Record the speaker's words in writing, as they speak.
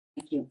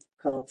Thank you,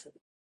 Colton.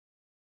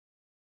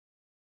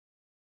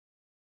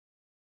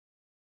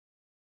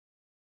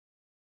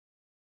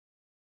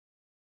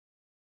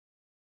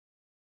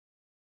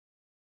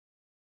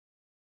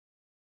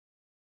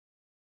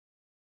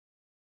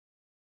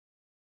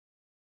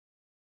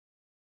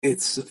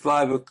 It's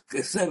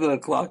 7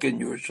 o'clock in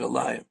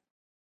Yerushalayim,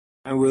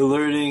 and we're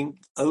learning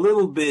a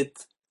little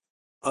bit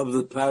of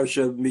the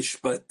parsha of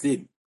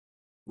Mishpatim,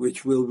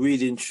 which we'll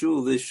read in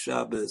Shul this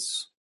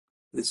Shabbos,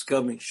 this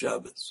coming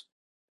Shabbos.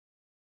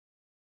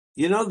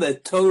 You know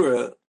that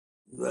Torah,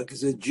 like,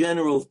 is a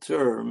general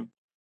term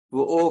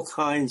for all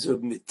kinds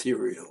of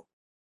material,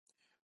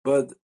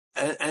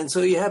 and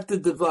so you have to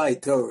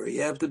divide Torah.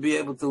 You have to be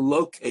able to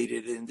locate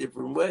it in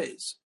different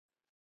ways.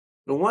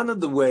 And one of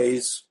the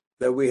ways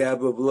that we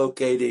have of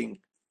locating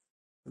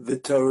the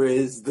Torah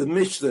is the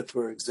Mishnah,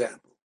 for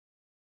example.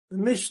 The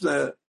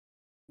Mishnah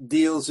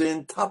deals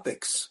in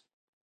topics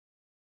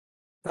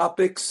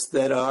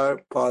that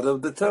are part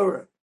of the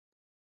Torah.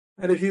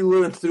 And if you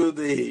learn through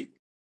the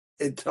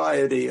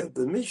entirety of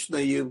the Mishnah,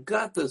 you've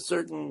got a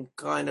certain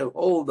kind of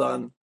hold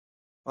on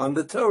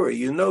the Torah.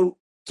 You know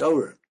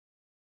Torah.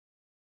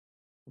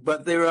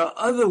 But there are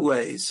other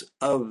ways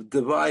of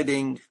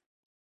dividing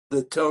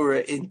the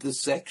Torah into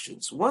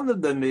sections. One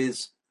of them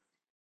is,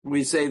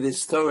 we say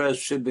this Torah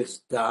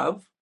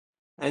shebichtav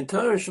and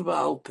Torah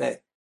sheba'al peh.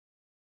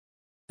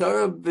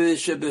 Torah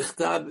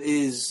shebichtav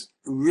is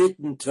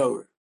written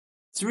Torah.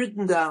 It's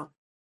written down.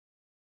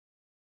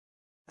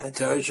 And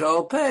Torah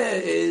sheba'al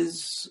peh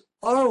is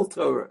oral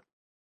Torah.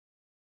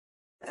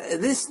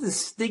 This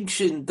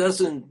distinction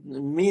doesn't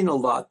mean a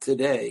lot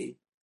today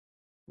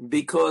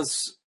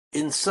because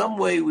in some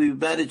way we've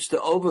managed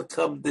to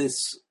overcome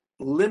this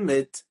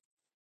limit,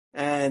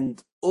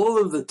 and all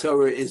of the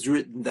Torah is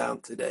written down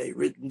today,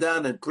 written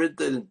down and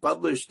printed and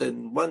published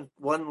in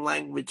one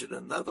language and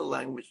another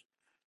language.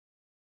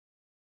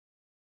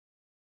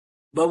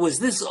 But was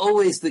this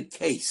always the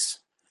case?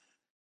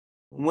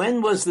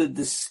 When was the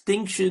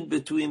distinction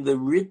between the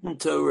written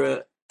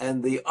Torah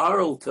and the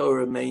oral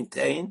Torah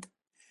maintained?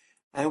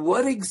 And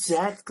what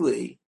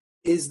exactly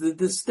is the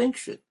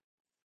distinction?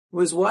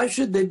 Why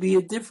should there be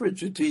a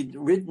difference between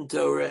written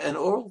Torah and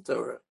oral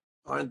Torah?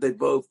 Aren't they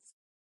both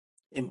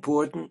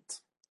important?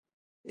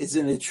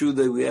 Isn't it true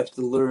that we have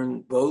to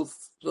learn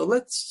both? So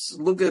let's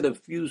look at a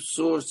few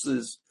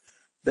sources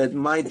that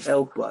might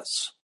help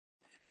us.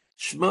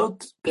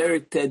 Shmot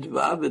Perek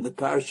Tedvav in the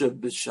Parsha of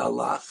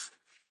B'Shalach,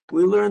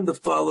 we learn the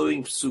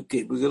following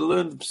psukim. We're going to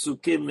learn the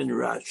psukim in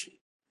Rashi.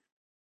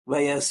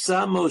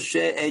 Vayasa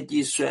Moshe et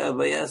Yisrael.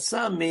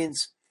 Vayasa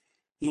means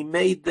he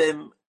made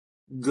them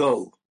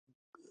go.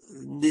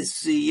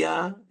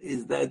 Nisiya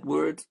is that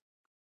word.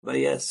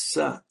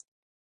 Vayasa.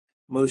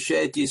 Moshe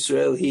et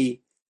Yisrael,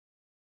 he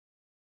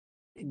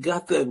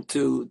got them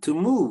to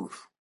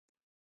move.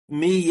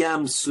 Mi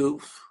Yam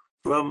Suf,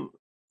 from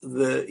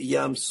the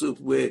Yam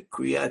Suf where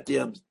Kriyat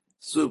Yam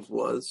Suf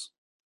was,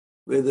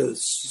 where the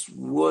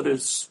water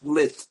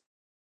split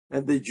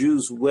and the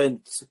Jews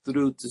went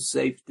through to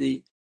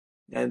safety,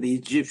 and the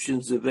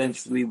Egyptians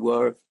eventually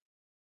were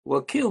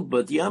killed.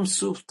 But Yam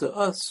Suf to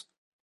us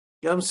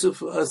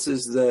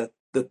is the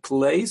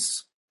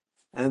place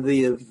and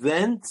the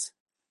event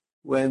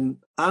when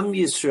Am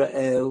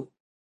Yisrael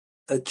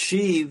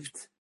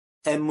achieved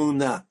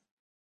emunah,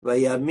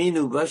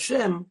 vayaminu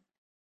b'Hashem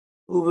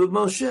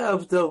u'b'Moshe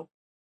avdo.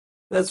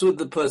 That's what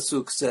the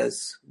pasuk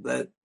says.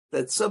 That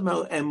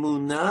somehow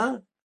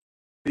emunah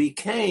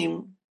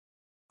became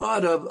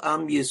part of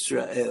Am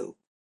Yisrael.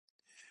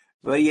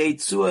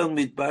 Vayetzu el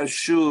midbar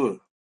Shur.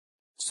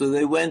 So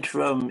they went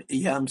from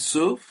Yam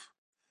Suf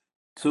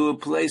to a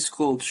place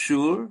called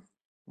Shur,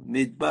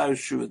 Midbar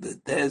Shur, the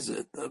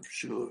desert of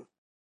Shur.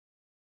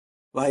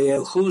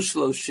 Vayelchu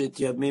shloshit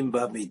yamim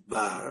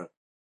b'midbar,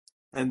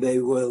 and they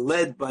were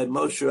led by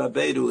Moshe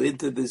Rabbeinu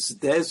into this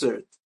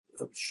desert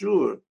of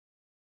Shur,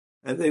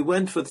 and they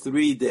went for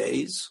 3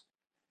 days.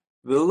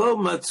 V'lo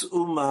matzu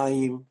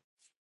mayim.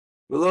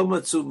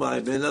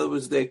 In other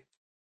words, they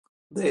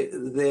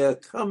are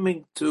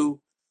coming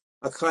to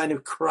a kind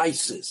of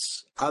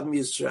crisis. Am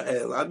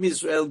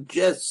Yisrael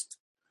just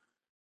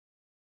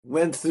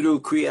went through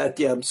Kriyat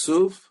Yam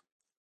Suf.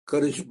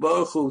 Kodesh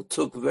Baruch Hu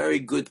took very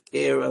good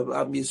care of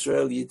Am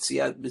Yisrael,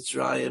 Yitziat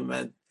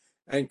Mitzrayim,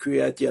 and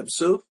Kriyat Yam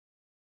Suf.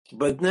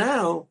 But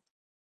now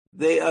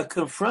they are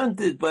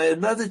confronted by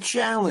another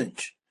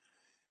challenge.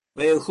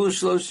 It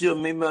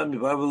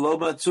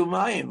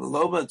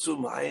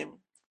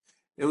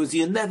was,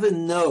 you never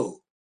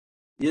know.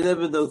 You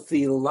never know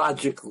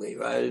theologically,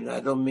 right? And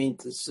I don't mean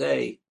to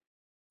say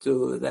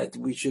that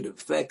we should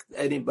affect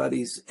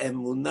anybody's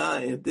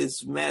emunah in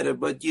this matter,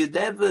 but you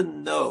never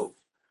know.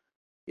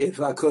 If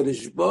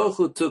HaKadosh Baruch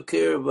Hu took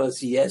care of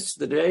us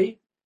yesterday,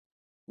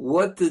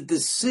 what the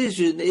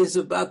decision is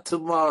about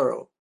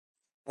tomorrow.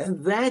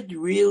 And that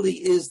really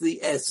is the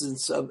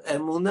essence of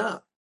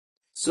emunah.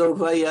 So,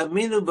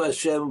 Vayaminu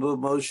b'Hashem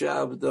b'Moshe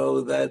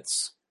avdo,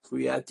 that's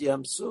Kriyat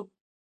Yam Suf.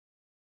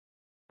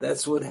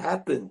 That's what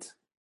happened.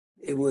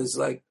 It was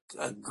like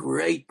a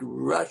great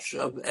rush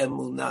of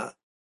emunah.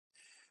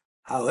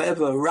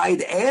 However,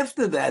 right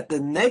after that, the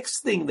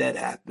next thing that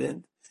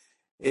happened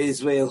is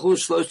they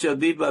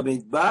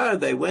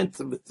went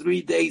for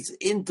 3 days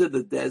into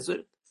the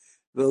desert.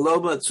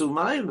 Veloma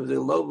tzumayim,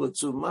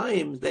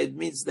 that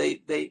means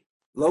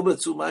loma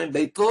tzumayim,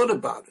 they thought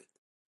about it.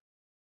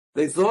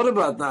 They thought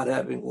about not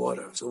having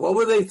water. So what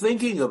were they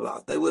thinking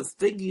about? They were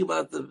thinking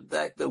about the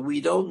fact that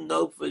we don't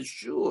know for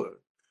sure.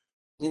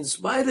 In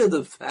spite of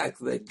the fact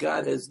that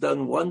God has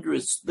done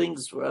wondrous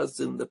things for us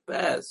in the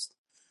past,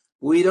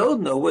 we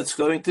don't know what's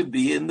going to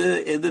be in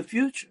the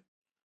future.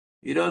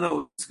 You don't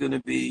know what's going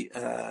to be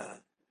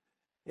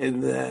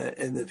in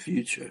the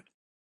future.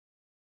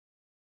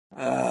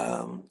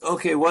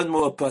 Okay, one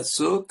more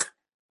pasuk.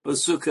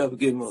 Pasuk of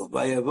Gimel.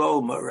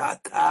 Vayavo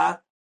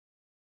marata.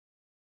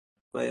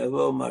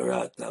 Vayavo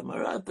marata.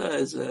 Marata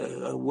is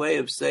a way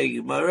of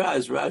saying Mara,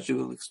 as Rashi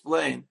will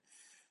explain.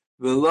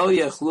 V'lo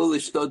yachlu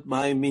lishtot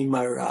mayim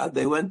mimara.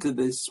 They went to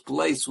this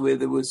place where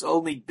there was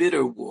only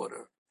bitter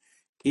water.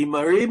 Ki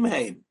marim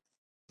heim.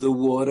 The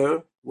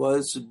water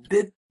was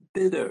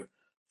bitter.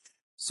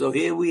 So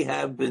here we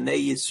have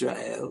Bnei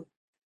Yisrael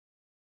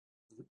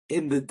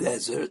in the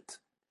desert,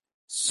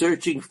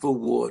 searching for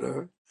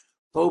water,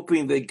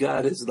 hoping that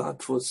God has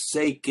not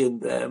forsaken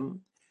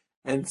them,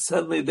 and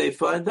suddenly they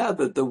find out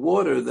that the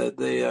water that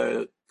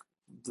the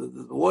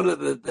water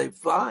that they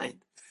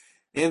find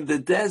in the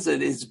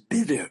desert is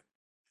bitter.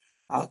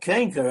 And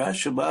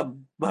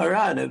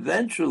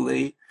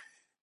eventually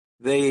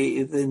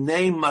the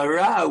name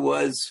Mara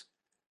was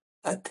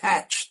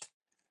attached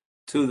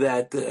to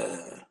that.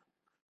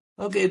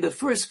 Okay, the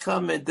first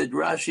comment that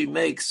Rashi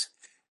makes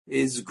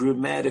is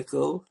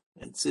grammatical,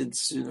 and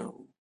since,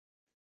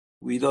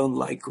 we don't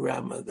like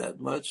grammar that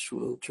much,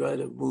 we'll try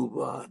to move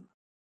on.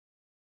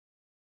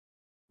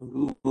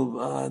 We'll move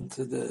on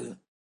to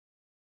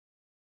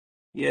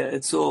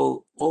it's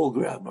all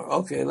grammar.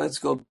 Okay, let's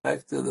go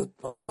back to the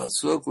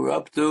pasuk. We're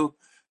up to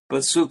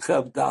pasuk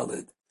Kav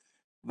Daled.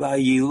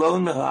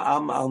 Vayilon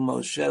ha'am al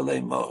Moshe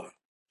lemor.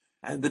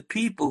 And the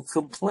people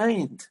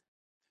complained.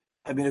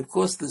 I mean, of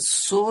course, the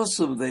source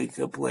of their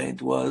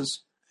complaint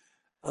was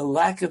a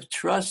lack of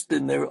trust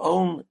in their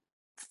own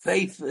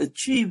faith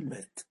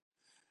achievement.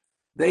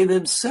 They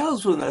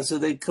themselves were not, so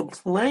they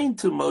complained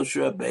to Moshe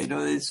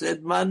Rabbeinu. They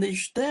said,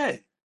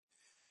 "Manishteh."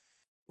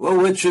 Well,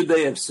 what should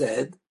they have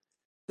said?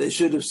 They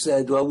should have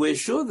said, well, we're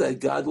sure that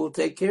God will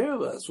take care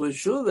of us. We're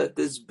sure that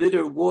this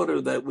bitter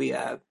water that we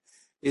have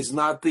is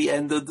not the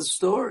end of the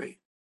story.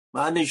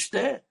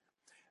 Manishteh.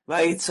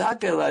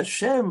 Vayitzak el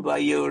Hashem,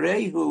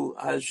 vayorehu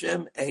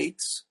Hashem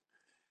eitz.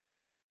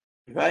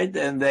 Right?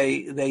 And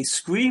they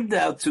screamed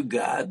out to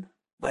God.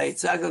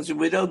 Vayitzak el Hashem.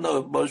 We don't know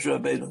if Moshe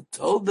Rabbeinu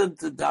told them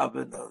to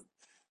daven or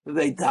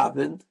they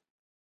davened.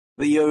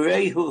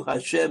 Vayorehu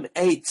Hashem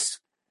eitz.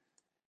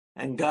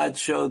 And God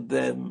showed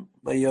them,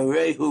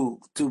 vayorehu,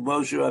 to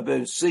Moshe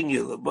Rabbeinu,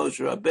 singular, Moshe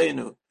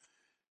Rabbeinu,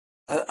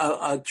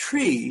 a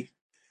tree,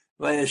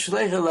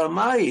 vayashlech el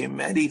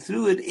hamayim, and he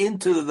threw it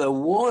into the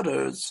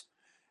waters,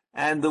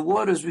 and the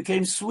waters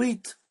became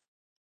sweet.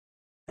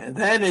 And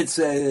then it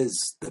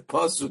says, the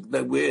pasuk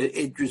that we're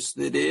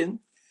interested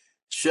in,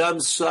 Sham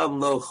sam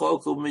lo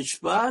choku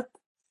mishpat,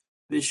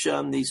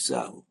 v'sham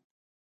nisau.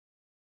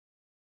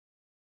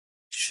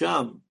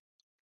 Sham.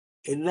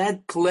 In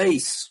that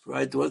place,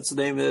 right? What's the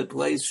name of that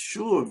place?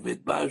 Shur,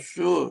 Midbar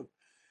Shur.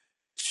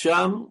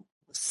 Sham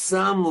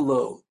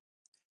Samlo.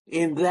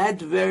 In that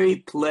very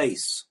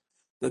place,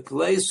 the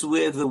place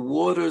where the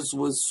waters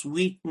were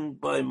sweetened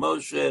by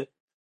Moshe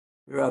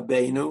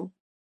Rabbeinu,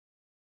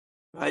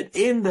 right?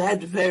 In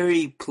that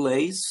very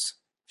place,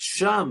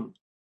 Sham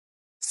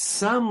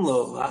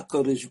Samlo,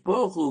 HaKadosh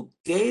Baruch Hu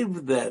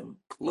gave them,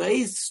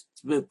 placed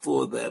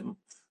before them,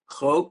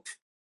 Chok,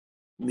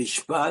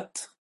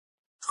 Mishpat,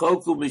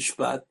 Choku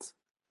Mishpat.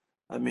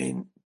 I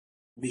mean,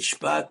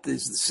 Mishpat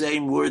is the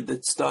same word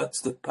that starts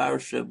the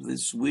parsha of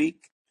this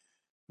week,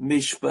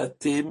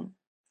 Mishpatim.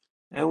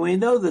 And we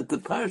know that the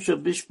parsha of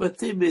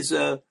Mishpatim is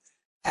a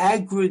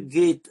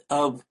aggregate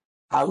of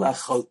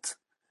halachot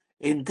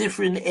in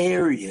different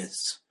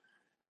areas.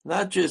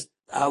 Not just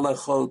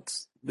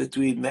halachot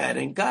between man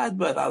and God,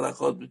 but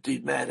halachot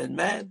between man and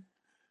man.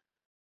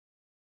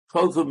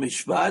 Choku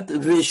Mishpat.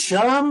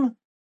 Visham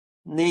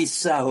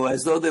Nisahu,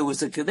 as though there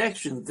was a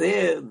connection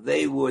there.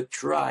 They were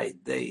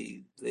tried.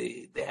 They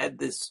had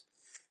this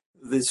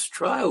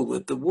trial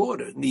with the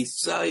water.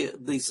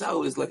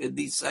 Nisahu is like a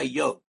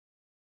nisayon.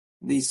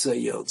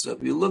 Nisayon. So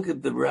if you look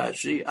at the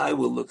Rashi, I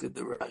will look at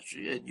the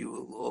Rashi, and you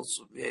will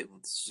also be able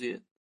to see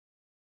it.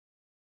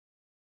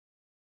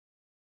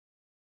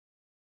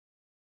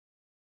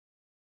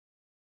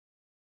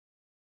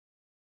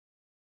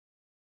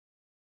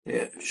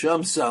 Yeah,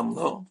 Sham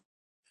Samlo.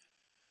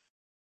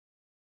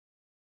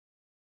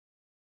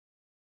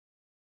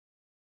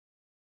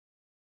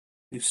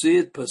 You see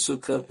it, Pasuk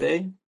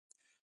Kafeh?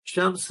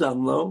 Sham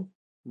Samlo,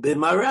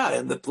 B'Mara,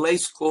 in the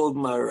place called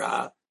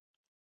Mara.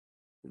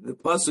 The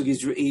Pasuk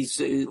is,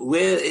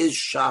 where is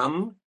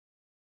Sham?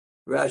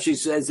 Rashi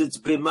says it's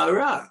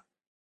B'Mara,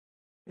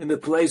 in the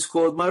place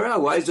called Mara.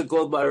 Why is it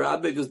called Mara?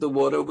 Because the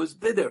water was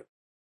bitter.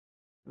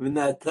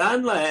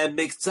 V'natan lahem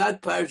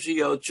miktzat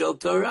parshiyot shel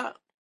Torah.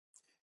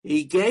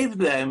 He gave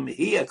them,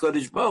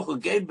 HaKadosh Baruch Hu,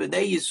 gave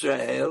Bnei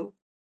Yisrael,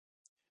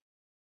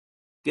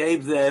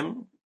 gave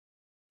them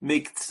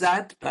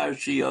miktzat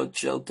parshiyot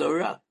shel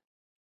Torah.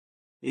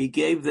 He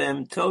gave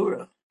them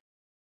Torah.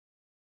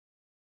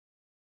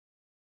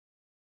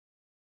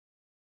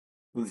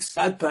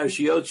 Miktzat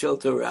parshiyot shel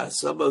Torah,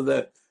 some of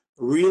the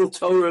real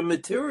Torah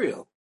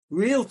material,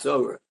 real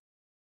Torah,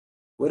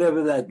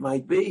 whatever that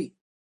might be.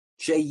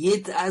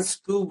 Sheyit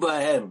asku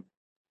bahem.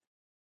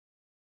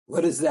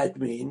 What does that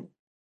mean?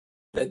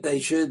 That they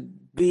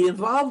should be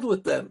involved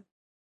with them.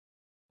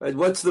 Right?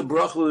 What's the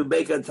bracha we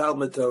make on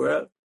Talmud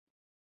Torah?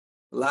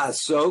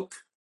 La'asok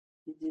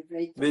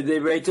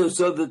v'divrei,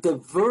 so that the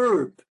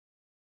verb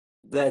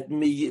that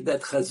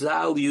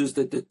Chazal used,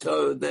 that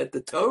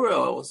the Torah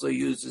also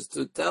uses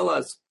to tell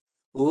us,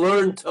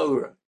 learn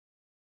Torah.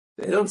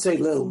 They don't say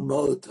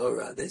lilmod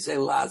Torah. They say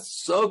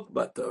la'asok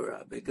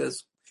b'Torah,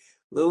 because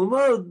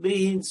lilmod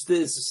means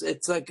this.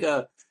 It's like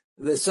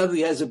there's something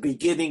has a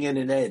beginning and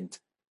an end.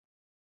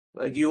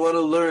 Like you want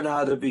to learn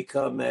how to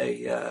become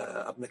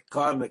a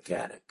car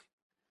mechanic.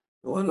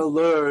 You want to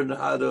learn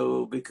how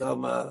to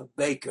become a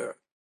baker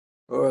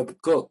or a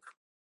cook.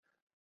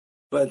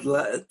 But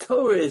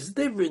Torah is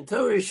different.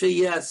 Torah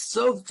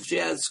sheyasku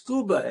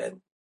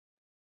bahem.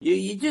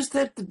 You just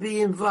have to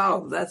be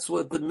involved. That's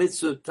what the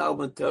mitzvah of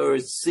Talmud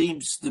Torah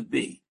seems to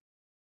be.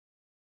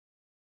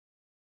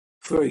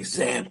 For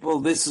example,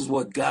 this is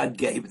what God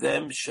gave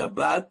them: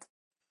 Shabbat,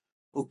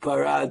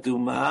 upara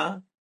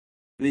aduma,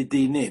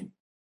 v'dinim.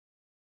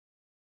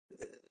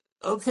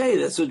 Okay,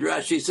 that's what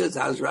Rashi says.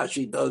 How does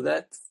Rashi know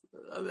that?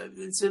 I mean,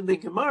 it's in the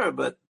Gemara,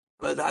 but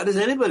how does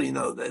anybody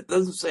know that? It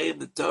doesn't say in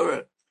the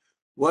Torah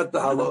what the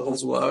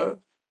halachos were,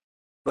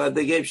 but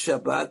they gave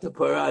Shabbat to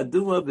Parah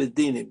Aduma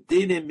v'dinim.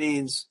 Dinim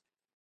means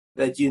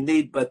that you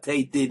need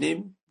batei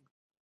dinim,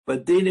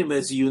 but dinim,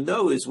 as you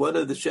know, is one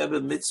of the Sheva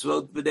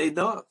mitzvot b'nei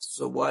Noach.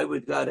 So why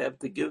would God have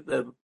to give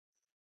them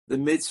the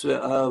mitzvah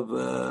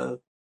of...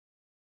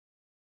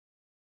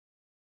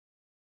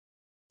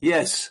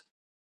 Yes.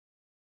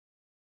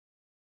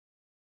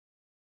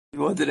 You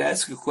wanted to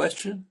ask a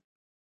question?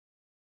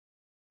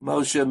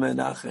 Moshe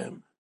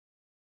Menachem.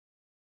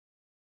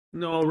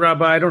 No,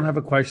 Rabbi, I don't have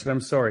a question.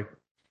 I'm sorry.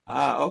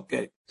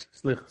 Okay.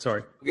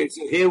 Sorry. Okay,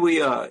 so here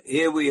we are.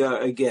 Here we are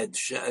again.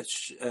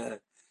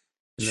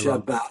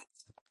 Shabbat.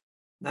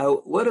 Now,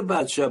 what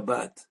about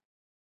Shabbat?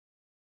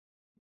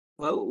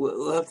 Well,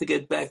 we'll have to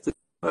get back to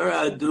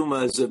Parah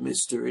Aduma as a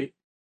mystery.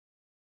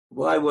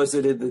 Why was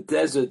it in the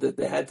desert that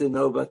they had to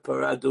know about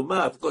Parah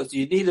Aduma? Of course,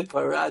 you need a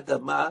Parah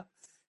Aduma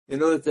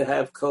in order to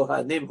have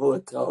Kohanim who are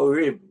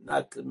Tahorim,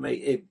 not to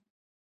make him.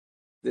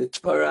 The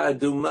Parah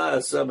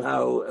Aduma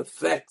somehow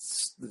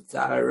affects the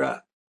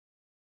Tahara.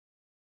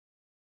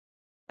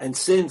 And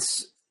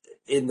since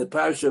in the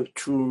Parsha of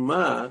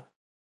Truma,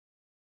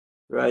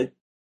 right,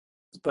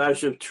 the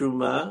Parsha of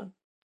Truma,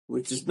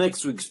 which is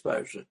next week's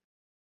Parsha,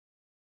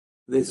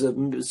 there's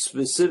a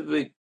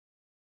specific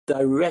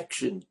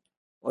direction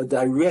or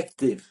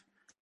directive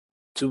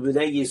to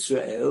Bnei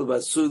Yisrael,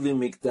 Vasuli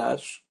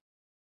Mikdash,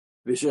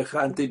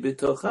 V'shechanti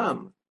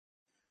b'tocham.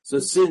 So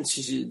since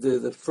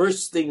the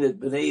first thing that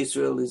Bnei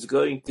Yisrael is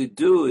going to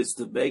do is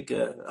to make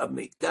a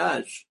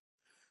mikdash,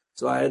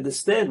 so I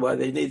understand why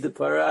they need the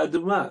Parah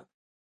Aduma,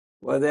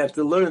 why they have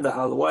to learn the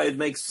halal, why it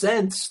makes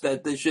sense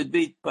that there should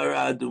be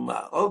Parah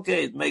Aduma.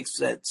 Okay, it makes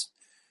sense.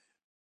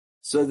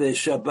 So the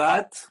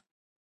Shabbat,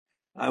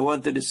 I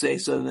wanted to say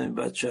something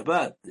about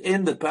Shabbat.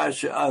 In the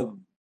Parsha of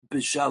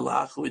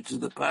Bishalach, which is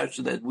the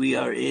Parsha that we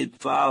are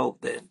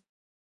involved in,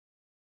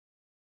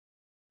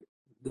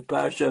 the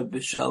Parsha of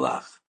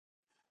Bishalach,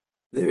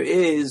 there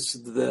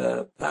is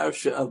the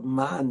Parsha of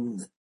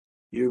Man.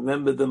 You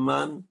remember the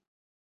man?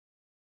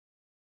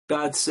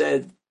 God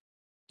said,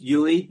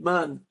 you'll eat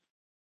man.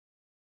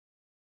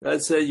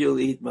 God said, you'll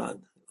eat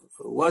man.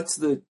 What's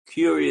the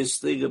curious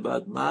thing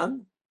about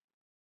man?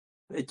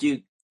 That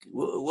you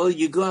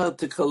go out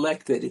to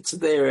collect it. It's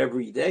there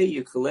every day.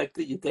 You collect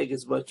it. You take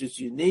as much as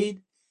you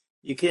need.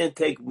 You can't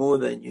take more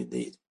than you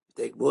need. You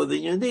take more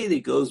than you need,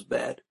 it goes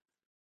bad.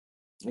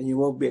 And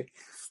you're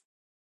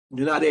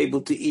not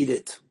able to eat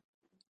it.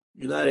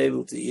 You're not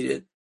able to eat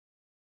it.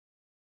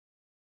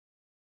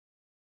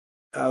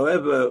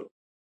 However,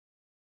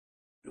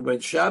 when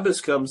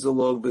Shabbos comes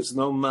along, there's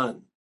no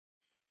man.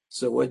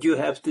 So what you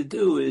have to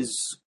do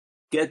is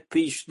get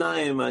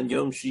Pishnayim on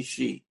Yom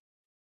Shishi.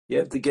 You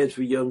have to get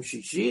for Yom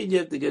Shishi and you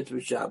have to get for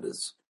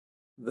Shabbos,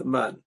 the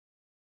man.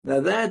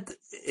 Now that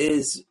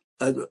is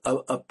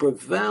a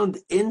profound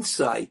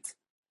insight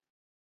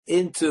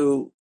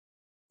into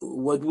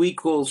what we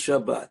call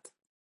Shabbat.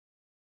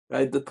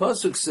 Right? The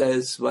Pasuk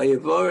says,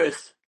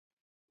 Vayevorech,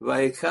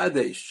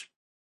 Vayekadesh,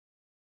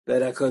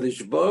 that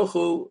HaKadosh Baruch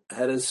Hu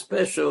had a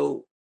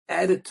special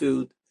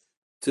attitude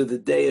to the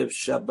day of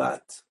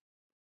Shabbat.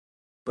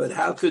 But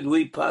how could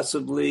we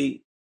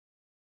possibly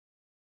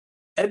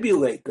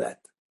emulate that?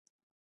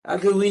 How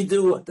can we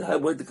do what the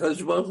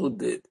Kadosh Baruch Hu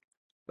did?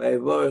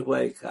 Vayevorech,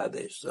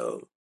 Vayekadesh.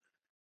 So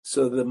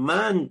So the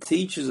man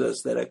teaches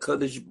us that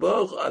HaKadosh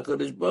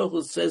Baruch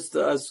Hu says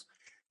to us,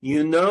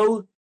 you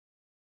know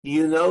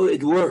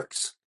it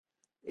works.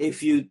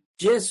 If you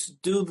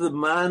just do the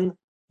man,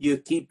 you're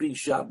keeping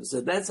Shabbos.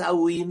 And that's how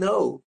we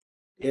know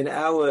in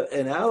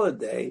our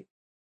day,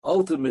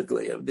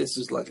 ultimately, and this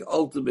is like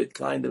ultimate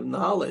kind of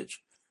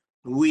knowledge,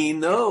 we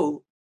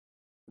know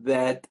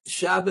that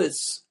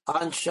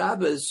on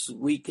Shabbos,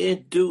 we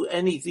can't do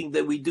anything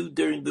that we do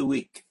during the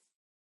week.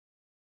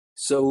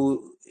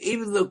 So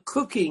even though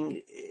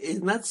cooking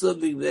is not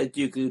something that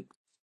you could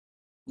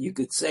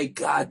say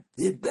God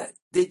did that,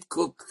 did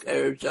cook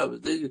Erev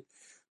Shabbos,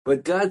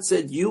 but God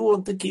said, you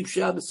want to keep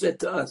Shabbos, said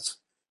to us,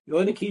 you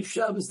want to keep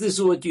Shabbos, this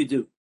is what you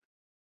do.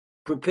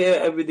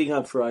 Prepare everything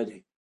on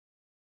Friday.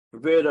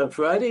 Prepare it on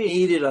Friday and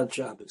eat it on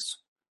Shabbos.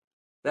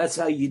 That's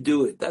how you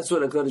do it. That's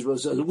what HaKadosh Baruch Hu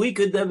says. We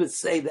could never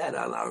say that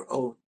on our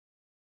own.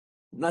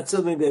 Not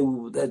something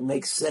that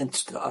makes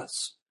sense to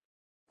us.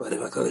 But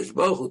if HaKadosh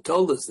Baruch Hu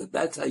told us that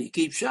that's how you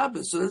keep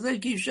Shabbos, so that's how you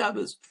keep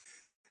Shabbos.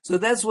 So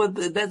that's what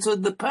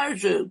the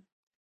parasha,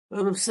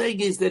 what I'm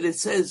saying is that it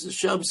says,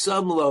 Sham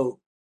Samlo,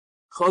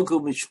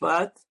 Choku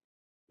Mishpat,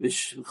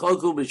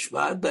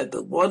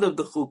 that one of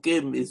the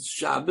Chukim is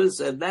Shabbos,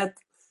 and that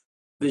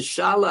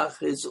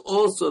Bishalach is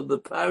also the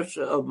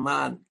parasha of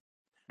Man,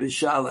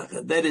 Bishalach.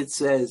 And then it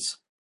says,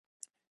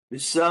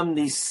 Sham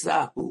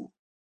Nisahu,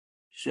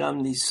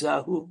 Sham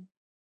Nisahu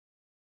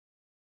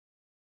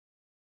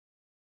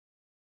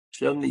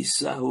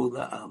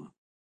La'am.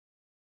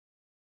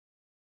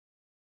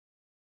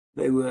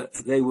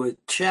 They were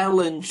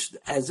challenged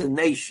as a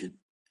nation.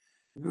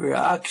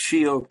 Ra'ak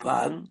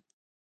Shiorpan,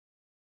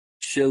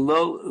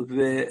 Shelo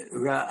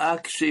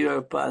Ra'ak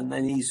Shiorpan,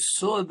 and he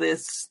saw their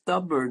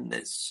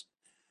stubbornness,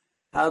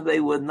 how they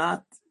were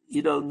not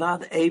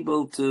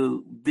able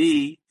to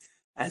be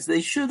as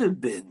they should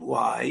have been.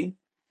 Why?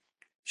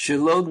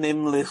 Shelo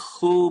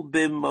Nimlechu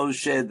Bim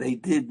Moshe, they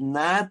did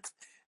not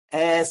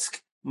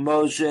ask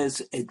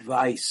Moshe's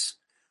advice.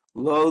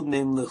 Lo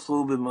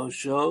Nimlechu Bim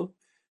Moshe,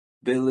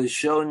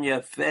 B'lishon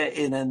Yafeh,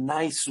 in a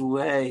nice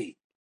way.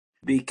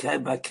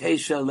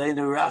 B'kesha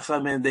Aleinu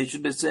Rachamim, they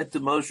should have said to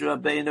Moshe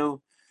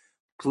Rabbeinu,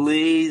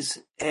 please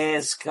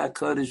ask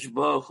HaKadosh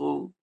Baruch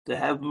Hu to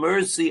have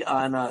mercy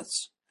on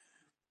us.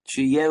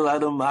 Sheyeh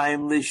lanu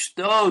mayim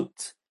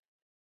lishtot.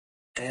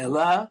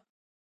 Ela,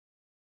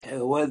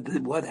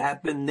 what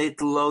happened?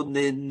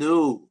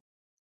 Nitlonenu.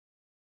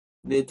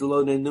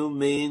 Nitlonenu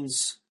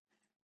means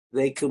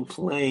they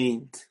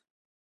complained.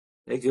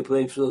 They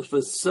complained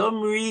for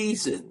some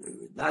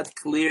reason, not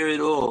clear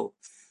at all.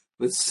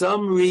 For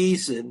some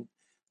reason,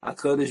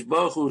 HaKadosh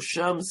Baruch Hu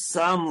Sham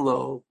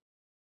Samlo,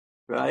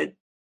 right?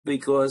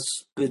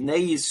 Because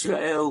Bnei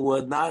Yisrael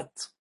were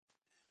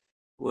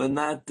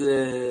not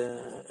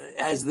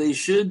as they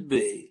should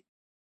be,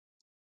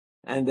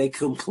 and they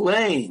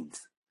complained.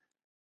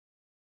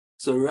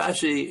 So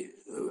Rashi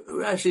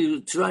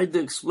tried to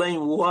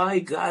explain why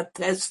God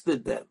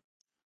tested them.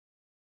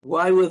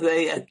 Why were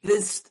they at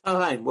this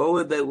time?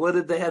 What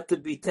did they have to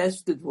be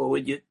tested for?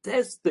 When you're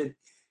tested,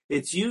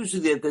 it's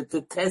usually that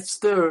the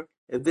tester,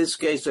 in this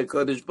case,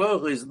 HaKadosh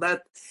Baruch Hu, is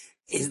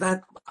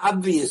not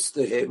obvious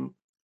to him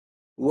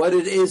what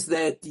it is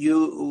that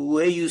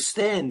where you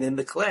stand in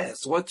the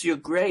class. What's your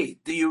grade?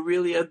 Do you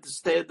really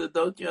understand or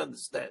don't you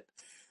understand?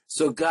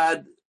 So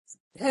God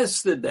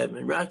tested them,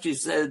 and Rashi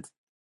said,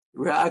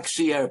 Ra'ak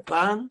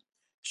Shiarpan,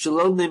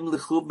 Shalom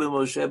Nimlechu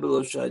B'Moshe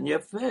B'Loshan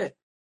Yafeh.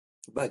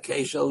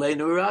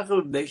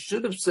 They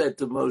should have said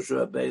to Moshe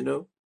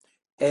Rabbeinu,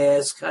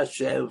 ask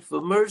Hashem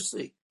for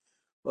mercy,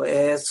 or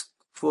ask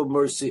for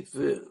mercy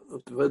for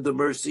the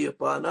mercy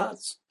upon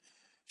us.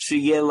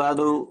 Sheyeh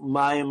lanu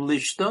mayim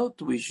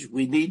lishtot,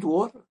 we need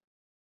water.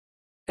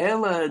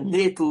 Ela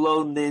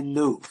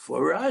nitlonenu,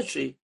 for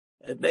Rashi,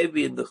 and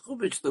maybe in the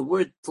Chumash, the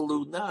word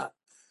tluna,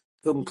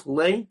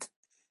 complaint,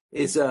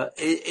 is a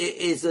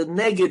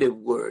negative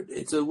word.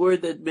 It's a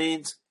word that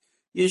means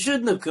you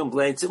shouldn't have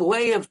complained. It's a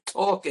way of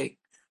talking.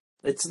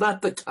 It's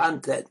not the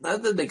content.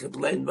 Not that they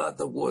complained about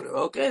the water.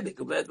 Okay, they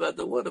complained about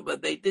the water,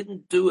 but they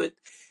didn't do it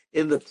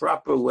in the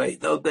proper way.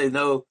 Don't they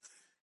know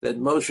that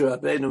Moshe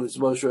Rabbeinu is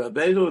Moshe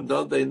Rabbeinu?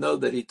 Don't they know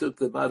that he took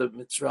them out of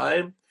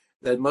Mitzrayim?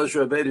 That Moshe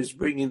Rabbeinu is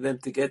bringing them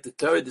to get the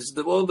Torah? This is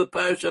all the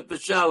parasha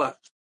B'Shalach.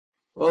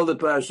 All the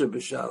parasha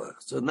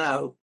B'Shalach. So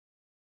now,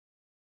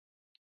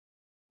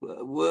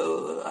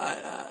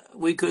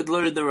 we could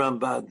learn the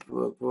Ramban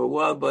for a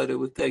while, but it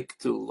would take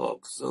too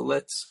long. So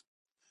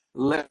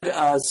let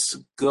us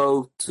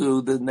go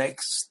to the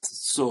next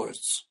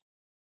source.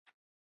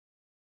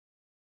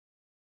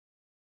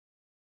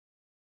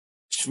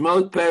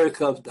 Shmot Perek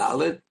Kov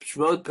Dalet.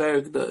 Shmot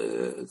Perek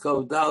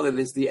Kov Dalet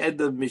is the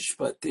end of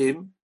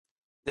Mishpatim.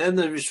 The end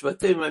of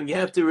Mishpatim, and you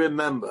have to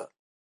remember,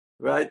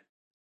 right?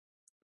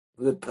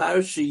 The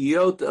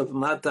parashiyot of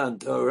Matan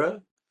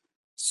Torah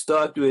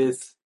start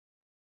with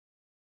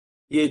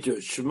Yitro,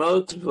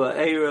 Shmot,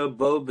 Va'era,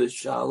 Bo,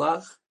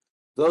 B'Shalach.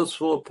 Those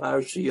 4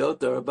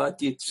 parashiyot are about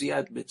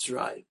Yitziat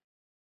Mitzrayim.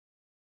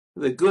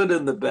 The good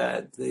and the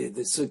bad,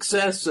 the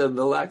success and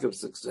the lack of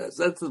success.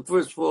 That's the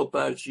first 4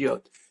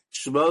 parashiyot.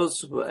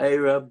 Shmos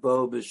v'era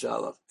bo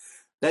b'shalach.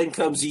 Then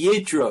comes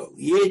Yitro.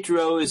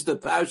 Yitro is the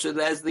parsha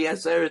that has the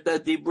Aseret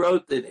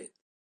HaDibrot in it.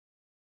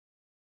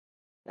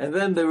 And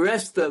then the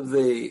rest of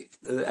the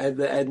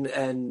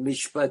and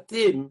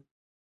Mishpatim,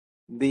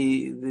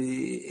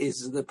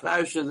 is the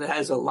parsha that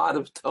has a lot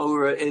of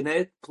Torah in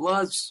it,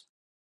 plus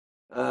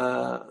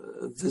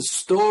the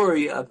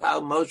story of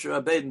how Moshe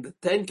Rabbeinu, the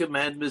Ten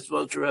Commandments,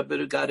 Moshe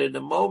Rabbeinu got in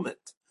a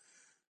moment.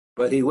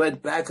 But he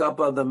went back up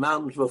on the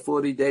mountain for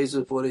 40 days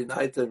and 40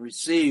 nights and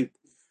received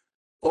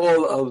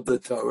all of the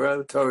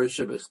Torah, Torah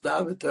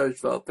Shebechtav and Torah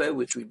Sheba'al Peh,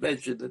 which we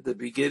mentioned at the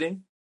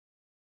beginning.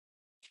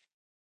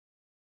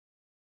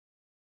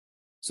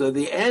 So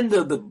the end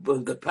of the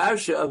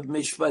parsha of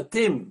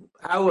Mishpatim,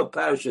 our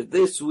parsha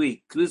this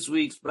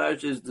week's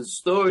parsha is the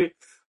story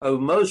of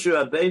Moshe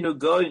Rabbeinu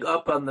going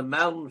up on the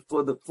mountain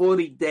for the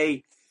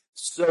 40-day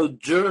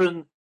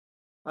sojourn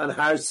on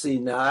Har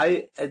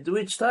Sinai, at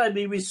which time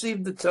he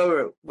received the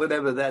Torah,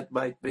 whatever that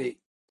might be.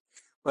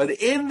 But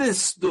in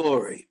this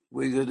story,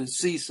 we're going to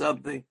see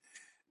something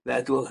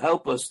that will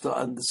help us to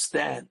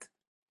understand.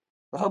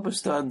 El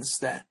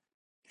Moshe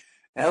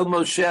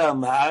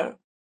Amar,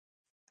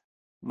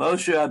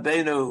 Moshe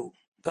Rabbeinu,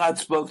 God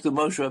spoke to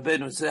Moshe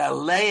Rabbeinu and said,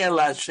 Alei el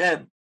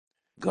Hashem,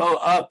 go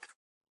up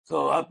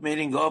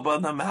meaning go up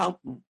on the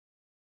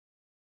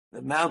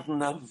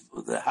mountain of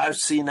the Har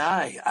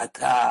Sinai,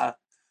 Ata,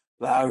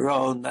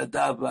 V'Aaron,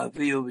 Nadav,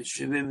 V'Avihu,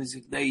 V'Shivim,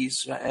 V'Ziknei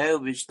Yisrael,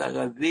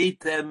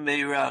 V'Ishtagavitem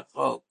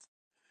Meirachok.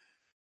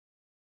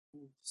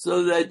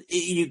 So that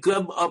you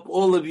come up,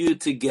 all of you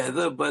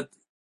together, but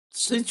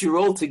since you're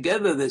all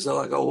together, there's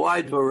like a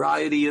wide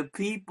variety of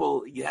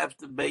people. You have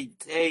to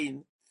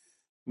maintain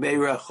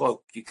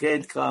Meirachok. You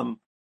can't come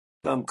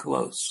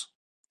close.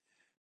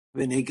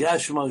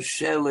 V'nigash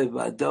Moshe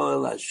levado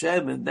el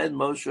Hashem, and then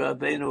Moshe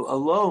Rabbeinu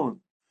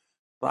alone,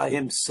 by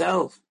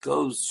himself,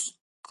 goes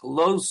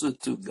closer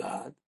to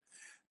God.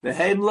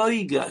 V'hem lo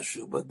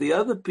yigashu, but the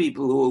other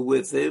people who are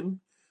with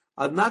him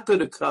are not going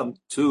to come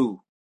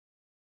to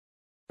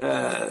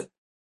God.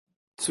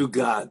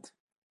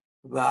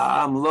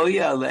 V'am lo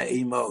ya'aleh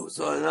imo.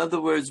 So in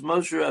other words,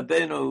 Moshe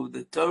Rabbeinu,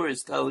 the Torah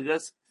is telling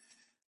us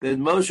that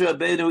Moshe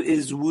Rabbeinu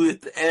is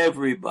with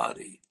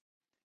everybody.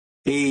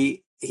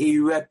 He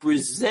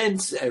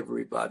represents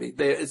everybody.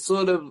 It's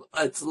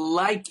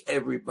like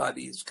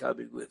everybody is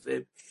coming with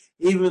him,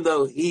 even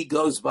though he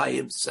goes by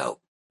himself.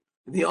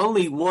 The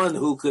only one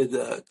who could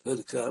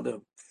kind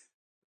of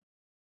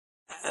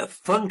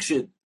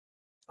function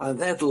on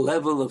that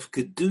level of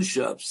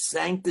kedusha, of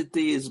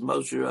sanctity, is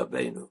Moshe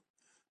Rabbeinu.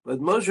 But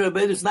Moshe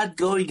Rabbeinu is not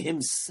going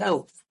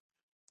himself.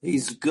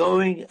 He's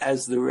going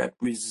as the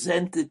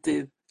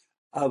representative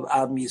of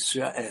Am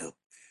Yisrael.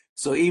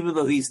 So even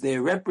though he's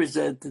their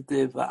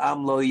representative,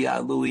 Am lo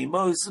ya'alu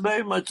imo, it's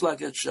very much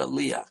like a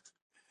shaliach,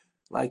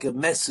 like a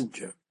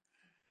messenger,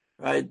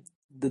 right?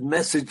 The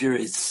messenger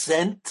is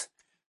sent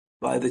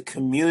by the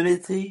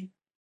community,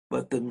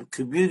 but the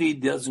community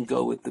doesn't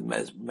go with the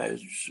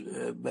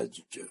messenger.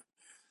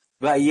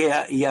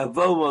 Vayavo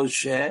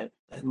Moshe,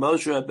 and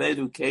Moshe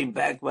Rabbeinu came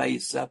back by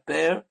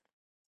Yisaper,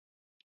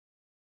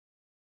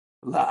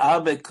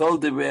 La'am et kol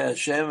divrei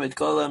Hashem et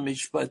kol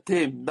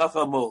ha-mishpatim,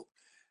 Nachamu,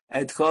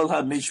 et kol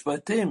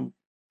ha-mishpatim.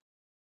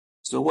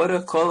 So what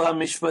are kol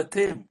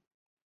ha-mishpatim?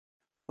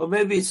 Or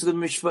maybe it's the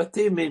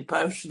Mishpatim in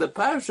the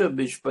Parsha of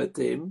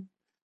Mishpatim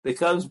that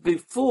comes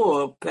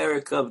before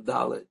Perek of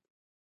Dalet.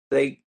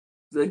 Et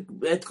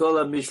kol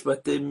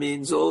ha-mishpatim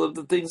means all of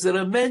the things that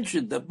are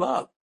mentioned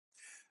above.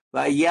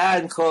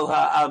 Vayan kol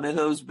ha'am, and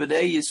those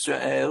b'nei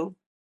Yisrael,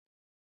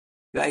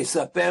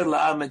 v'yisaper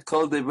la'am et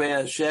kol divrei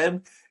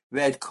Hashem,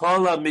 v'et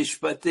kol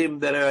ha-mishpatim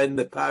that are in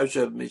the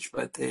Parsha of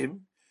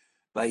Mishpatim.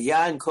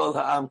 Vayan kol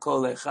ha'am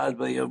kol echad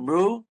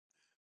v'yomru,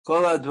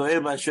 kol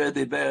ha'dvarim asher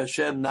diber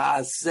Hashem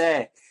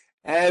na'aseh,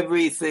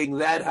 everything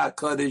that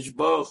HaKadosh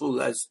Baruch Hu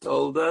has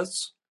told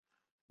us,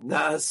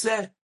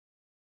 na'aseh.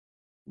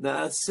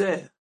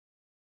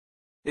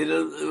 In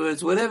other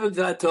words, whatever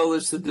God told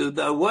us to do.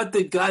 Now, what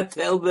did God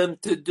tell them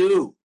to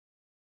do?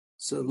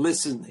 So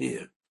listen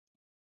here.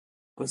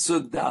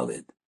 Pasuk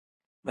Daled.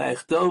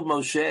 V'yechtov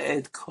Moshe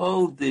et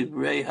kol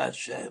divrei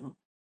Hashem.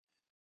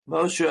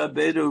 Moshe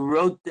Rabbeinu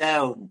wrote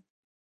down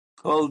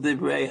kol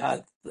divrei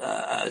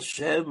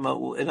Hashem.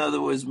 In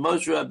other words,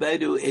 Moshe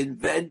Rabbeinu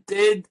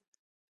invented.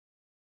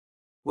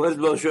 What did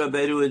Moshe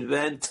Rabbeinu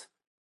invent?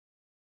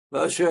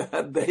 Moshe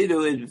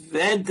Rabbeinu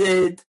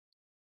invented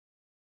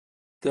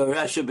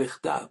Torah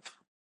Shebechtav.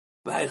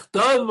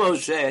 V'yechtov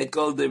Moshe et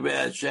kol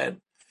divrei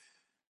Hashem.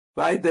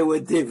 Right, there were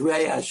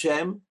divrei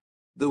Hashem,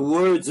 the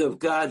words of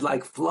God,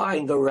 like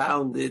flying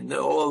around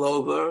all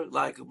over,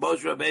 like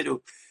Moshe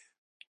Rabbeinu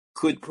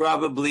could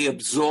probably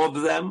absorb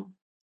them.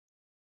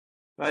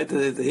 Right,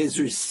 his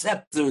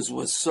receptors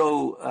were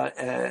so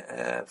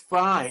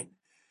fine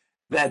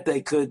that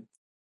they could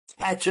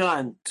catch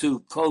on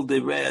to kol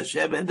divrei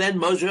Hashem, and then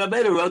Moshe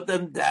Rabbeinu wrote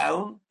them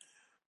down.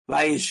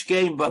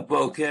 Vayishkein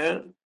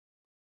baboker.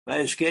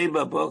 Vayashkein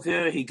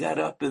baboker, he got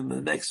up in the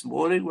next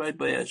morning, right?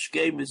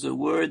 Vayashkein is a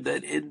word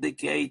that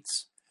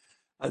indicates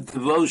a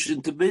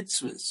devotion to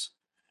mitzvahs.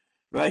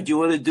 right? You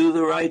want to do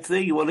the right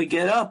thing. You want to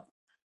get up.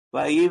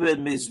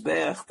 Vayiven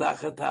mizbeach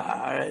tachat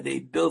ha'ar, and he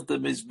built the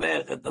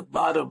mizbeach at the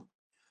bottom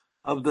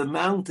of the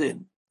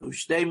mountain.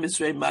 Ushtei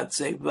misrei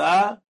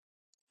matzeva,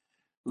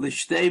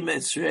 l'shtei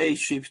misrei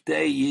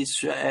shiftei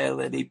Yisrael,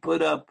 and he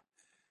put up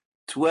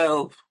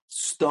 12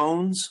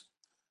 stones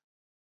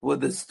for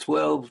the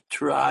 12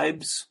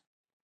 tribes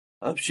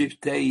of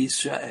Shiftei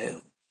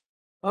Yisrael.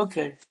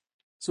 Okay,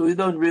 so we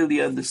don't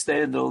really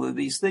understand all of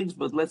these things,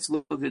 but let's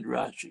look at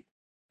Rashi.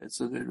 Let's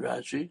look at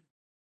Rashi.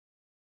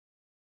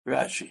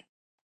 Rashi.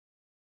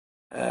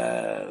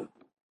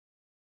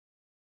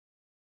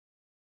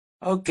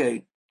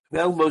 Okay.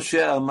 Vel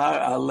Moshe Amar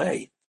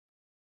Alei.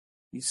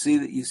 You see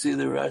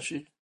the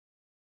Rashi?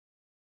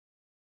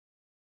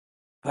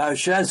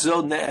 Parsha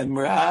zo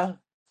ne'emra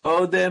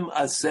odem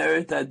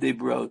aseret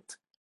hadibrot.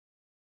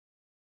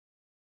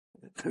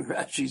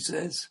 Rashi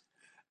says,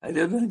 I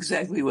don't know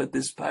exactly what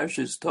this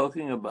parsha is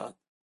talking about.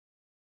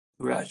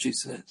 Rashi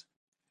says,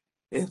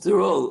 after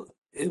all,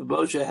 if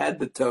Moshe had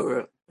the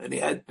Torah and he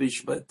had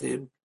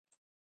Mishpatim,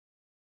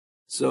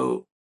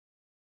 so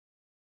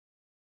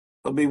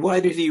I mean, why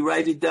did he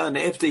write it down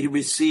after he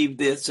received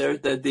the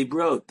Aseret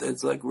Dibrot?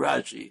 That's like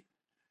Rashi.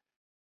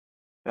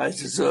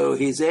 Rashi. So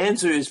his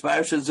answer is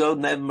Parsha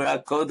Zon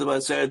Nemra Kodem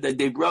Aseret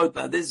Dibrot.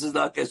 Now this is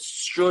like a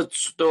short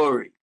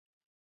story.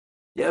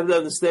 You have to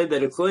understand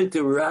that according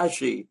to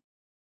Rashi,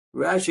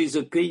 Rashi's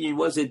opinion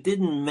was it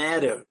didn't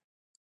matter.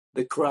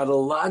 The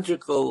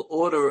chronological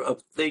order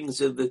of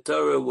things in the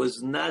Torah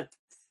was not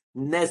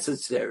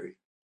necessary.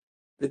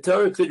 The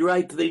Torah could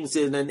write things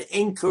in an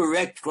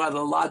incorrect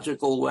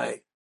chronological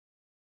way.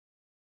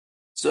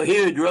 So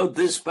here it wrote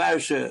this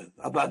parsha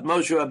about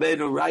Moshe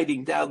Rabbeinu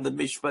writing down the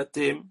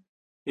Mishpatim.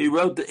 He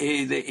wrote,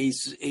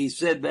 he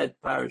said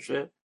that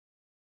parsha.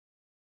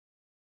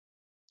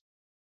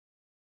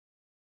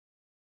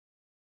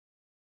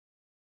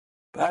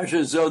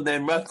 Parsha zo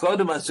nemra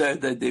kodem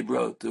aseret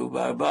dibrot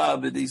u'barba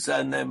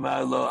b'disan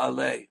nemar lo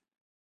alei.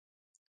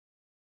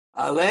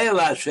 Alei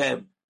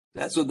Hashem.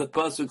 That's what the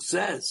pasuk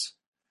says.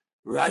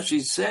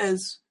 Rashi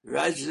says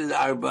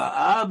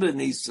arba'a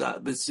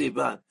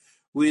b'sivan.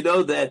 We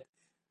know that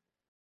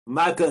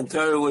Matan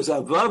Torah was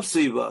above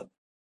Sivan.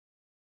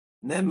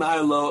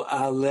 Nemar lo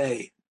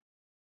alei.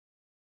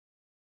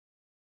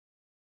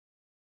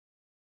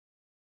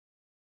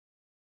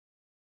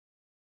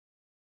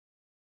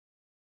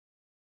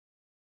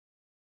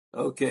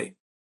 Okay.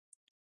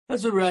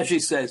 That's what Rashi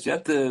says. You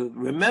have to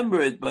remember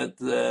it, but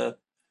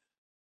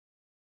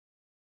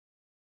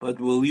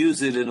we'll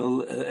use it in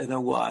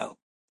a while.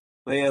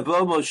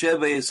 Vayavo Moshe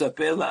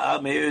v'yisaper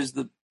la'am. Here's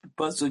the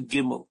pasuk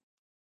Gimel.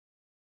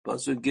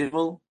 Pasuk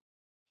Gimel.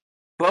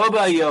 Bo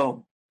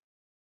bayom.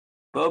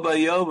 Bo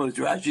bayom, as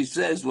Rashi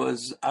says,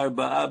 was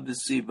Arba'a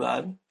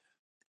b'Sivan.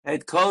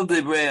 Had called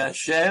Divrei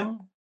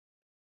Hashem.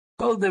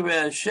 Called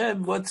Divrei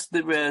Hashem. What's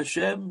Divrei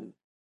Hashem?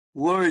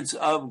 Words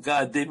of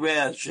God. Divrei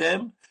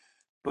Hashem.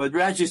 But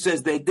Rashi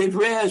says they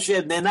Divrei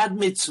Hashem. They're not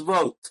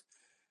mitzvot.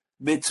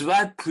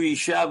 Mitzvat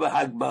Prisha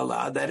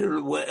v'Hagbala. That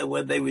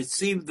when they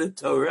received the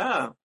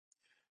Torah,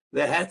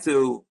 they had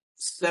to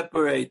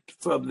separate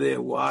from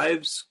their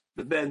wives,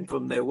 the men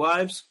from their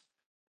wives,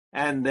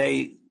 and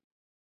they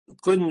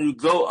couldn't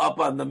go up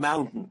on the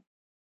mountain.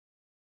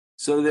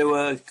 So they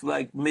were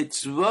like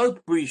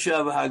mitzvot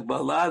Prisha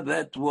v'Hagbala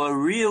that were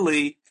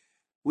really,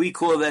 we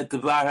call that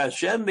Devar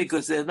Hashem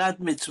because they're not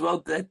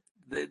mitzvot they're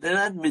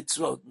not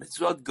mitzvot.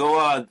 Mitzvot go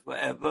on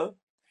forever.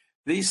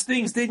 These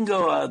things didn't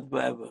go on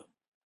forever.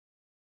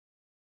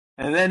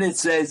 And then it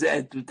says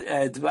at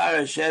Dvar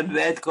Hashem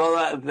ve'et kol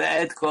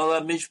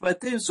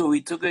Mishpatim. So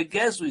we took a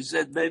guess. We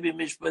said maybe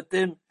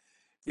Mishpatim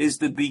is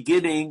the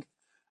beginning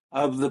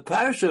of the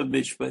parsha of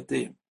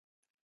Mishpatim.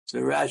 So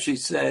Rashi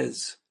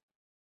says,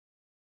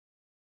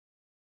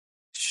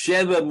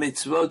 Sheva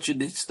mitzvot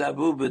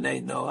shenitztavu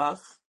b'nei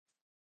Noach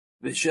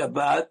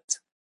v'Shabbat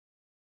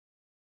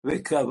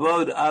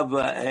v'kavod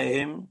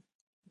avaim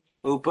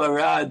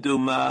u'para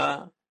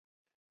aduma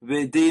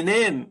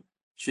v'dinim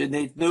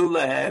shenitnu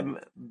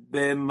lahem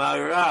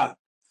b'mara.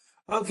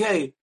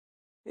 Okay,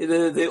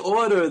 the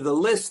order, the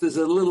list is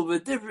a little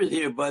bit different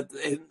here, but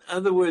in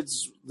other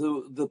words,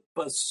 the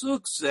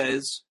pasuk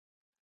says,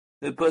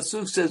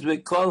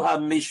 "V'kol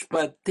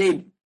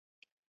ha-mishpatim,"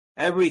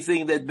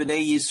 everything that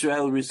Bnei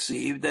Yisrael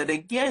received. And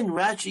again,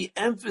 Rashi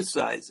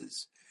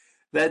emphasizes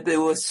that there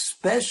were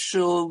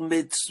special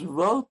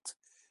mitzvot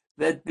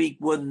that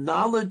were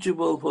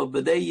knowledgeable for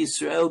Bnei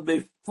Yisrael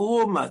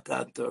before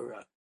Matan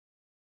Torah.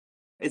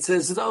 It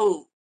says,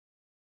 no,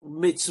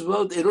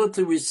 mitzvot, in order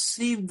to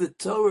receive the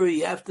Torah,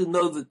 you have to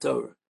know the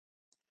Torah.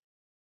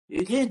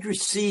 You can't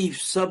receive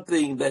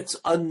something that's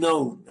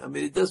unknown. I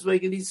mean, it doesn't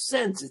make any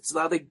sense. It's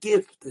not a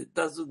gift. It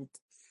doesn't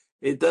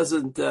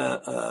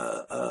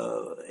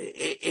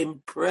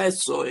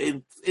impress or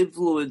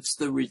influence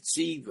the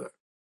receiver.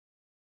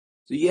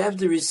 So you have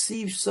to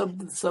receive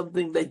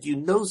something that you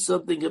know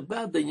something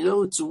about, that you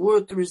know it's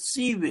worth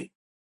receiving.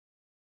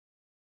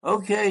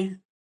 Okay,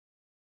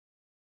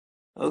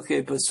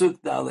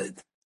 Pasuk Dalet.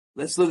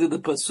 Let's look at the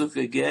Pasuk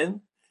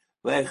again.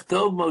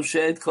 V'echtov Moshe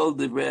et kol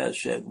divrei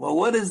Hashem. Well,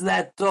 what is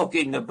that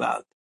talking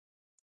about?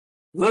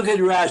 Look at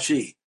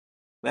Rashi.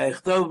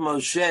 V'echtov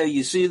Moshe,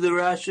 you see the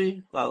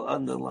Rashi? I'll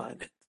underline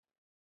it.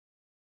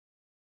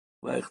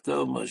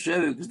 V'echtov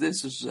Moshe, because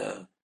this is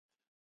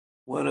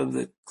one of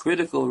the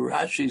critical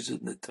Rashis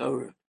in the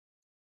Torah.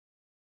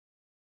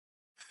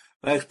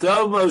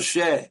 V'echtov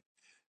Moshe,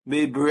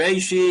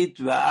 miBreishit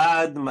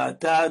v'ad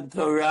matan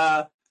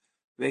Torah,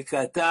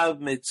 v'katav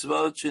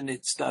mitzvot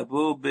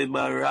shenitztavu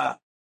b'mara.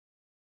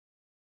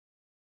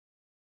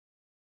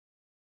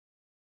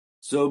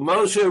 So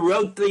Moshe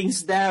wrote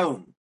things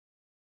down.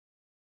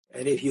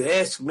 And if you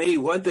ask me,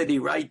 what did he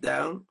write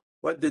down?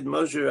 What did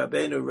Moshe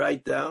Rabbeinu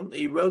write down?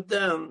 He wrote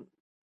down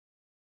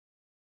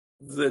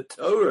the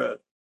Torah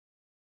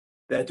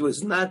that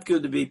was not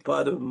going to be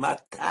part of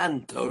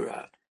Matan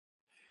Torah.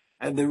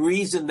 And the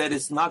reason that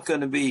it's not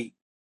going to be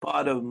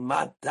part of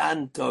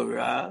Matan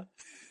Torah,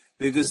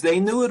 because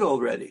they knew it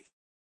already.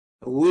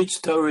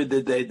 Which Torah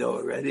did they know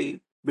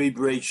already?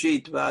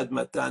 Breshit Vad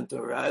Matan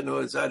Torah. In other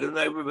words, I don't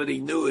know, everybody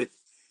knew it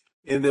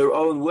in their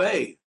own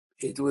way.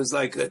 It was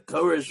like a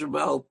Torah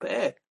Sheba'al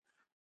Peh.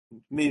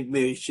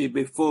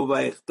 Before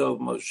Vayechtov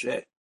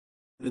Moshe.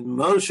 And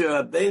Moshe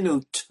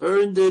Rabbeinu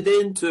turned it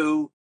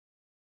into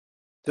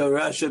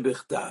Torah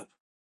Shebichtav.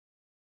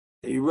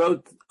 He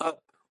wrote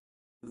up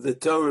the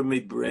Torah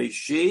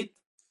miBreishit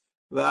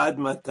v'ad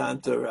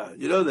Matan Torah.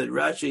 You know that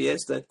Rashi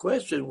asked that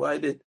question. Why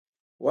did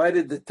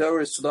the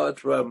Torah start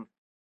from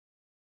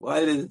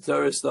Briat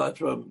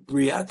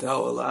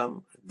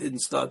HaOlam? It didn't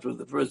start from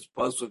the first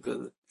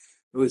pasuk.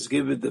 It was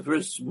given, the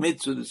first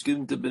mitzvah was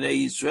given to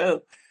Bnei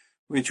Yisrael,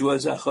 which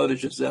was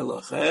HaChodesh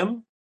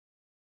Zelochem.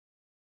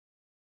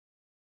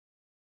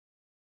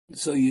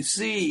 So you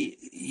see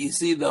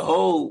the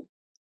whole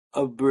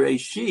of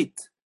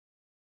Bereshit,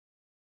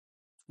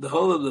 the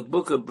whole of the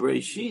book of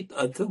Bereshit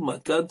until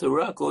Matan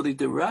Torah, according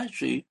to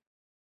Rashi,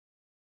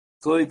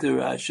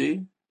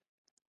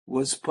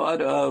 was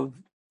part of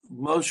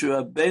Moshe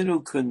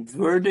Rabbeinu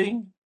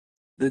converting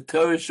the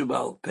Torah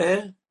Sheba'al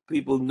Peh.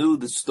 People knew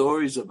the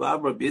stories of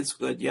Abraham,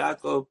 Yitzchak,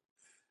 Yaakov.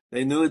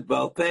 They knew it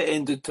Ba'al Peh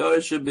into Torah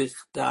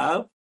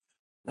Shebichtav.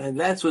 And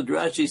that's what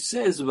Rashi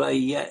says,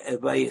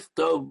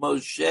 Vayechtov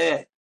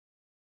Moshe.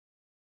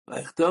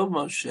 Vayechtov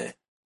Moshe.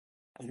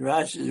 And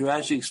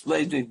Rashi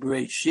explains it,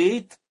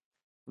 Bereshit,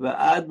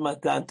 Va'ad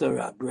Matan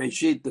Torah.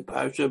 Bereshit, the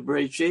parsha of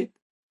Bereshit.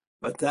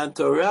 Matan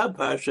Torah,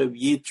 parsha of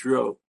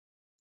Yitro.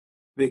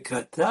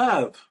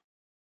 V'katav.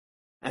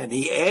 And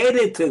he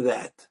added to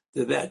that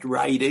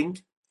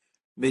writing,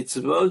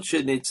 mitzvot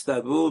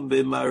shenitztavu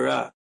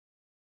b'mara.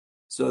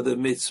 So the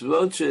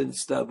mitzvot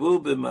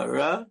shenitztavu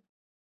b'mara,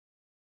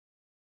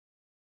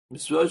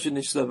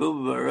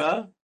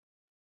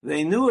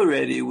 they knew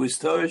already it was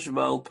Torah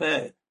Sheba'al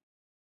Peh.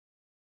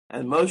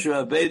 And Moshe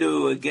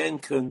Rabbeinu again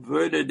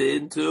converted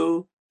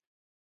into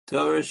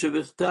Torah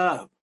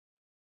Shebichtav.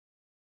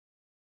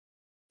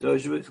 Torah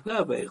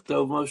Shebichtav,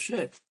 Vayechtov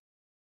Moshe.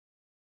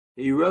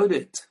 He wrote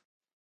it.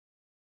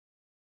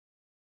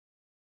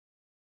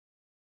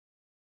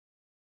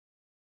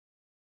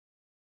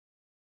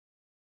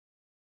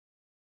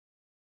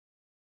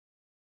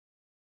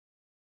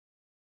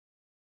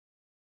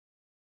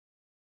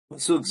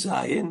 Pasuk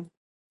Zayin,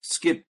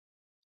 skip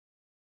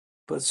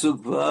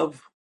Pasuk Vav,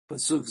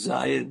 Pasuk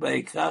Zayin,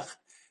 Vayikach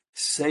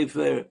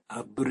Sefer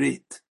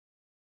Habrit.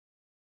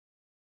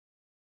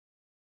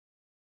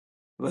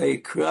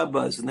 Vayikra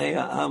Baznei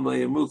Ha'am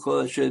Vayemru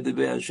Kol Asher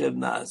Divrei Hashem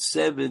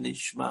Na'aseh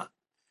V'Nishma.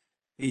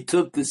 He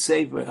took the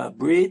Sefer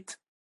Habrit.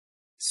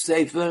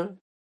 Sefer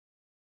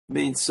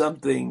means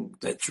something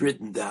that's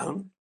written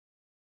down.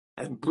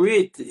 And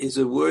Brit is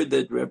a word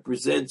that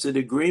represents an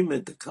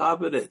agreement, a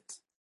covenant.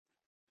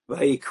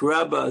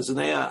 Vayikra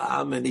Baznei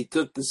Ha'am, and he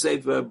took the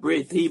Sefer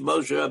Habrit. He,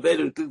 Moshe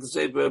Rabbeinu, took the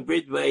Sefer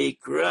Habrit,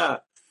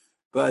 Vayikra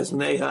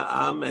Baznei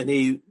Ha'am, and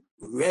he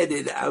read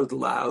it out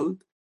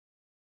loud,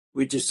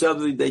 which is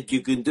something that you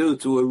can do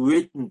to a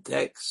written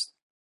text.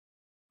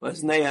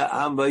 Baznei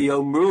Ha'am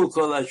Vayomru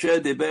Kol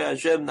Asher Divrei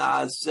Hashem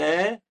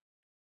Na'aseh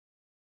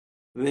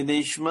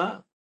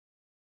V'Nishma.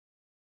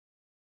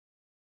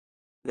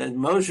 That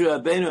Moshe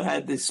Rabbeinu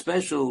had this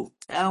special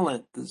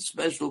talent, this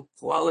special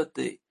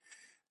quality,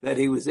 that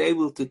he was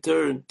able to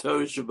turn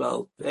Torah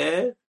Sheba'al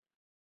Peh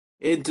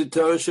into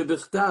Torah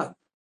Shebichtav.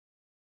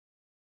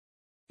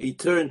 He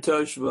turned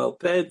Torah Sheba'al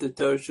Peh into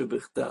Torah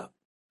Shebichtav.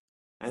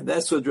 And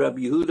that's what Rabbi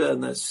Yehuda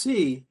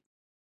Nasi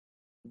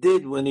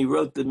did when he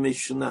wrote the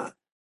Mishnah.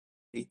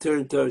 He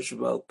turned Torah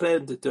Sheba'al Peh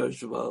into Torah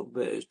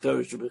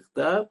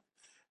Shebichtav.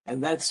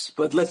 And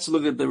but let's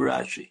look at the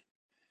Rashi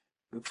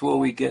before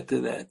we get to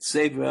that.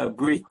 Sefer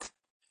Habrit.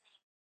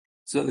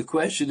 So the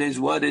question is,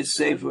 what is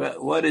Sefer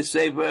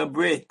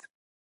Habrit?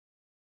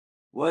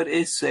 What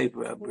is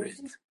Sefer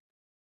Habrit?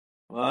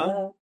 What?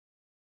 Hello.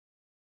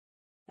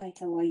 Hi,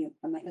 how are you?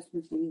 My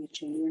husband's doing a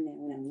chair now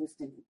and I'm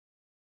listening.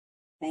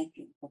 Thank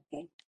you.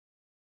 Okay.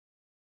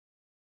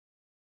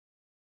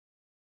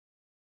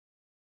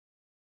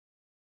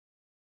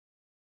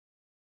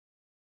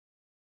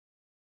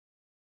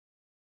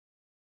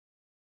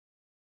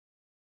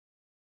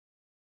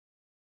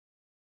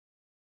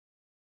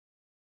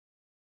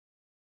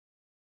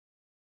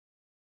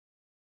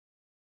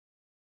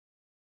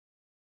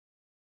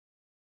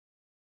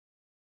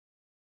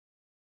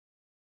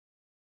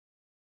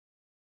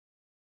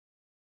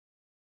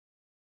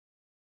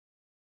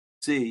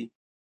 see,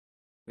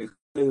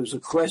 there was a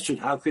question,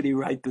 how could he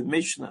write the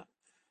Mishnah?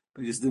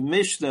 Because the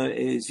Mishnah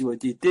is,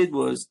 what he did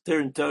was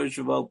turn Torah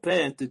Sheba'al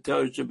Peh into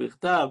Torah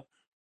Shebichtav,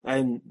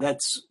 and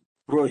that's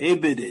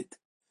prohibited.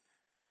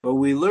 But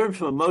we learned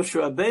from Moshe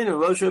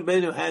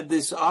Rabbeinu had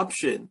this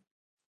option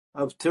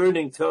of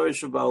turning Torah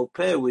Sheba'al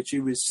Peh, which he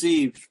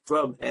received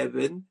from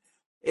heaven,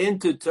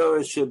 into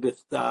Torah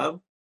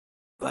Shebichtav,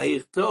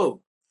 Vayichtov,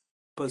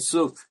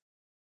 Pasuk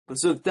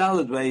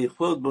Dalet,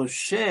 Vayichvod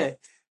Moshe,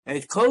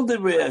 and Kol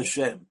Divrei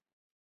Hashem.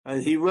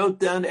 And he wrote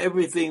down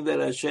everything that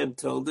Hashem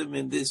told him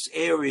in this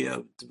area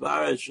of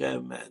Dvar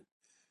Hashem,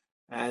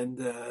 and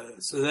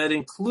so that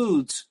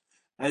includes,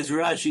 as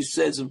Rashi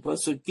says in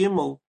Pasuk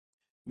Gimel,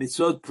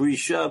 Mitzvot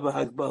Prisha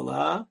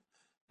v'Hagbala,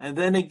 and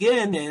then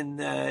again in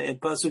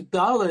Pasuk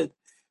Dalet,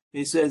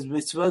 he says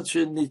Mitzvot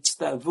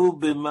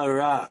Shenitztavu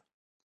b'Mara.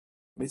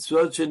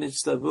 Mitzvot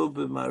Shenitztavu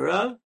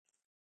b'Mara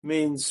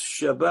means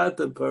Shabbat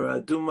and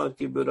Paraduma,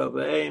 Kibbur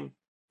Avayim,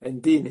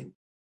 and Dinim.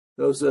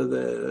 Those are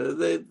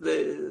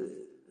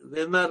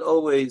they're not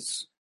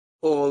always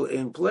all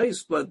in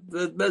place, but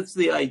that's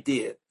the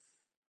idea.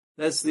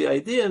 That's the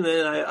idea. And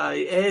then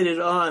I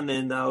added on,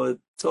 and now we're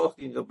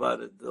talking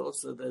about it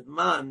also, that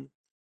man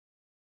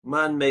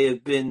may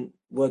have been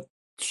what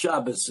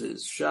Shabbos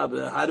is.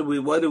 Shabbos.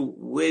 Where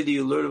do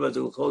you learn about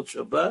Hilchot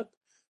Shabbat?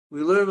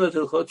 We learn about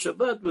Hilchot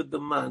Shabbat with the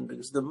man,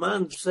 because the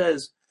man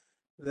says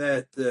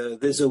that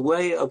there's a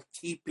way of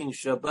keeping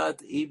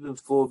Shabbat even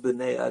for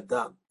Bnei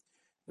Adam.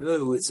 You know,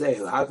 we would say,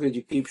 how could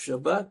you keep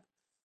Shabbat?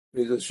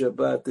 Because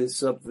Shabbat is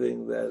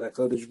something that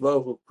HaKadosh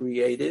Baruch Hu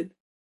created,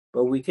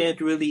 but we can't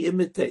really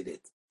imitate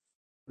it.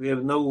 We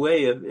have no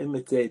way of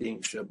imitating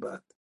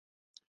Shabbat.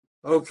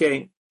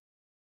 Okay,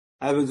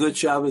 have a good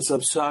Shabbos.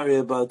 I'm sorry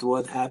about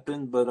what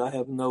happened, but I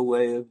have no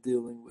way of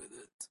dealing with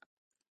it.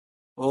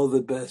 All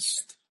the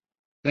best.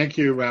 Thank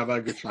you, Rabbi.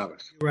 Good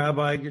Shabbos.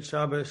 Rabbi, good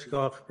Shabbos.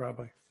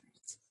 Rabbi.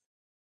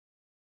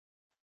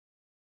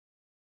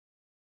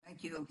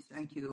 Thank you.